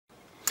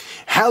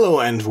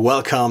Hello and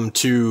welcome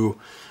to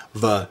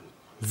the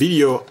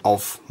video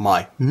of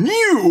my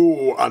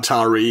new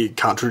Atari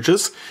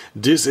cartridges.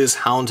 This is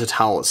Haunted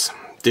House.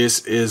 This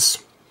is,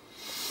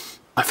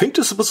 I think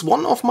this was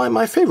one of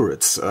my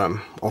favorites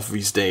of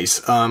these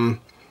days.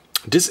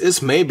 This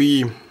is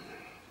maybe,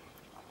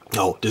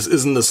 no, this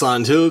isn't a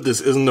Silent Hill, this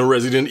isn't a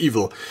Resident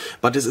Evil,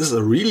 but this is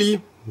a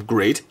really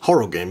great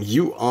horror game.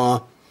 You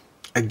are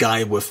a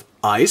guy with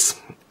eyes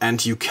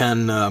and you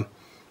can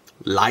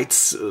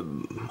lights,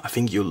 I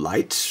think you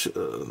light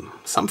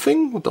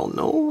something, don't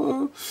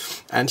know,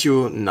 and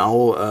you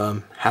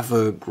now have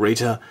a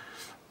greater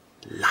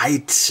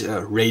light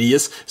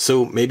radius,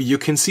 so maybe you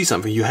can see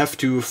something. You have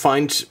to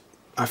find,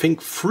 I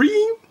think,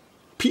 3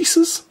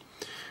 pieces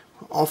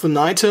of an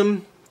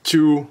item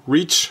to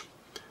reach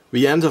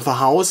the end of a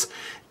house.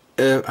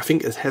 I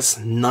think it has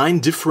 9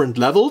 different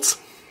levels,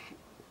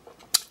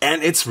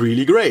 and it's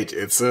really great.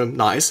 It's a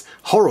nice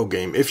horror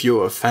game. If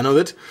you're a fan of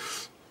it,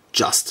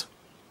 just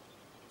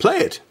play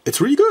it.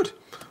 It's really good.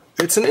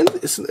 It's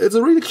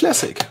a really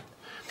classic.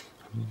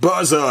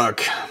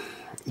 Berserk.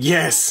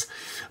 Yes,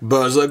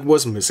 Berserk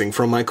was missing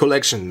from my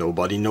collection.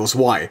 Nobody knows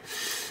why.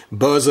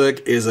 Berserk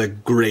is a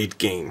great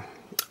game.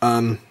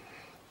 You're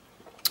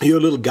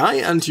a little guy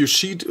and you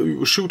shoot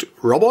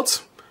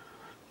robots.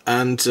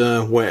 And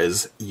where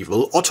is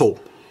Evil Otto?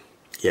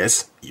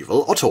 Yes,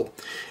 Evil Otto.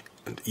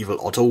 And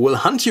Evil Otto will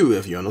hunt you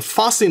if you're not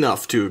fast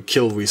enough to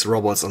kill these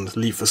robots and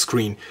leave the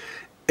screen.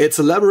 It's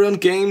a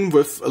labyrinth game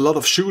with a lot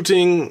of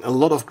shooting, a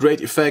lot of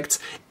great effects.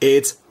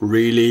 It's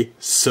really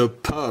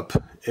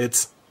superb.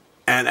 It's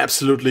an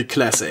absolutely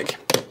classic.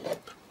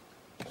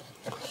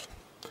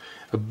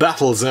 A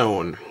battle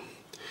zone.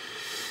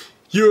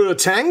 You're a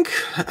tank,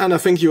 and I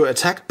think you're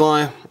attacked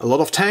by a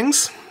lot of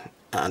tanks.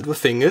 And the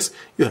thing is,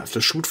 you have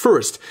to shoot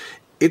first.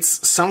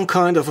 It's some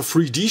kind of a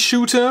 3D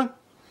shooter.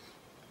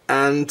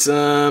 And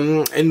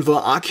in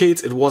the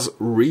arcades it was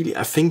really,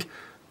 I think,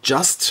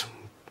 just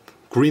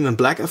green and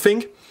black, I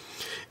think.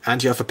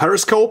 And you have a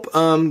periscope.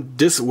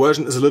 This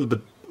version is a little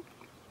bit,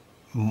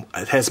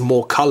 it has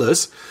more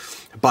colors,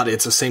 but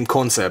it's the same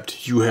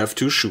concept. You have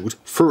to shoot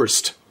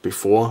first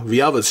before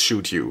the others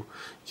shoot you.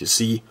 You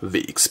see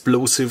the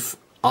explosive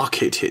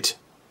arcade hit.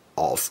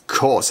 Of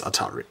course,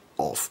 Atari,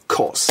 of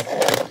course.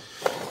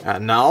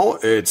 And now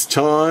it's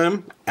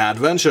time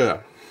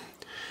adventure.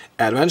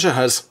 Adventure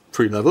has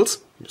 3 levels,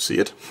 you see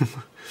it.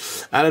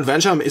 And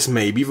Adventure is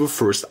maybe the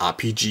first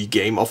RPG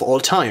game of all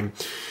time.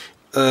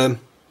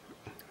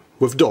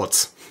 With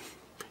dots.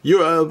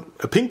 You're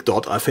a pink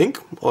dot, I think,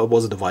 or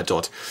was it a white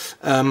dot?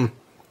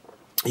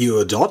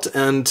 You're a dot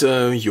and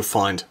you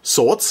find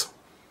swords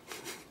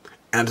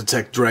and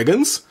attack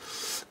dragons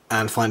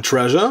and find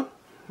treasure.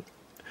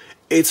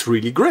 It's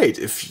really great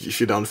if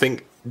you don't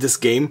think this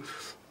game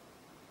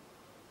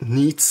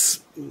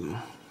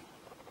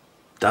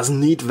doesn't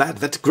need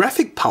that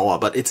graphic power,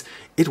 but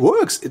it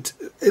works.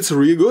 It's a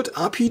really good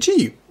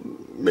RPG.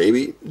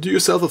 Maybe do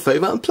yourself a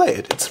favor and play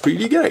it. It's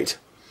really great.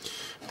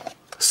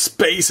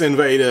 Space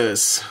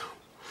Invaders.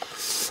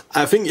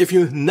 I think if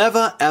you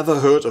never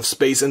ever heard of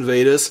Space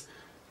Invaders,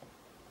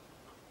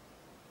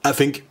 I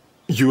think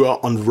you are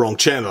on the wrong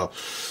channel.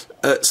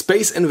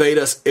 Space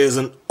Invaders is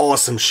an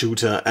awesome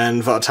shooter,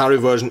 and the Atari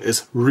version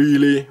is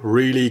really,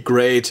 really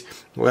great.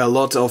 Where a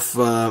lot of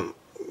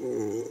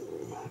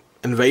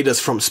invaders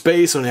from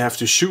space and you have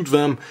to shoot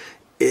them.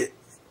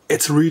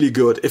 It's really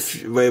good.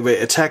 If they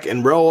attack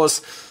in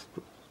rows,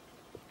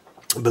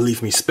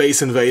 believe me,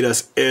 Space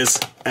Invaders is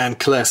a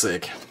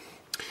classic.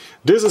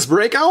 This is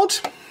Breakout.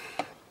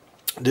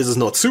 This is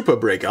not Super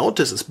Breakout,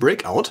 this is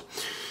Breakout.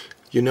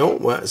 You know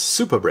where is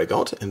Super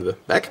Breakout? In the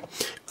back.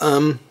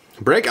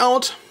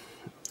 Breakout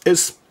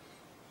is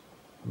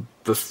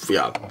the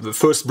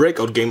first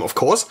Breakout game, of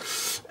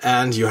course.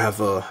 And you have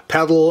a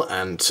paddle,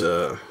 and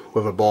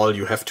with a ball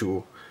you have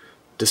to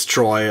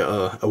destroy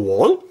a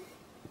wall.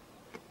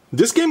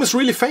 This game is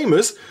really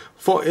famous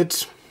for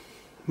it.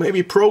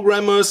 Maybe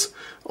programmers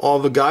or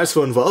the guys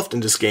who are involved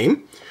in this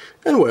game.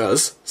 And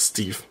where's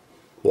Steve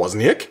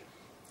Wozniak?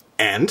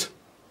 And,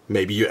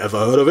 maybe you ever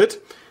heard of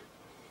it,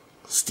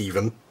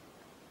 Steve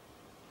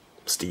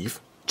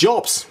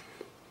Jobs.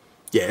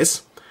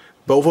 Yes,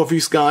 both of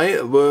these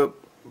guys were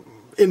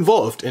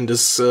involved in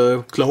this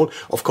clone.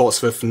 Of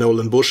course, with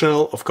Nolan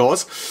Bushnell, of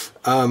course.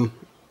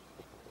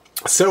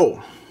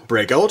 So,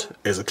 Breakout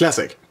is a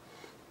classic.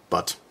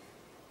 But,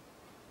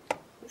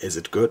 is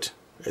it good?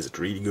 Is it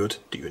really good?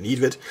 Do you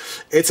need it?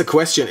 It's a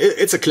question.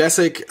 It's a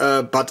classic,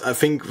 but I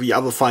think the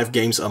other 5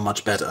 games are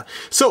much better.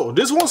 So,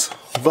 this was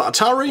the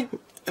Atari.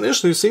 And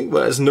as you see,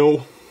 there is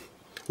no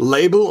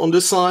label on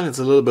this side. It's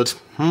a little bit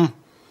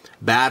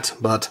bad,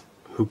 but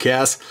who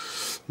cares?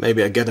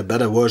 Maybe I get a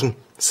better version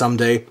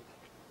someday.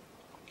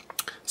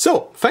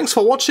 So, thanks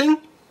for watching.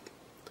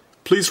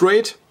 Please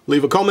rate,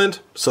 leave a comment,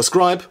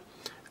 subscribe.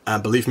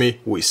 And believe me,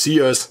 we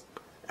see us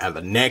at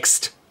the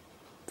next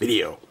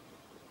video.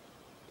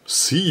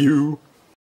 See you!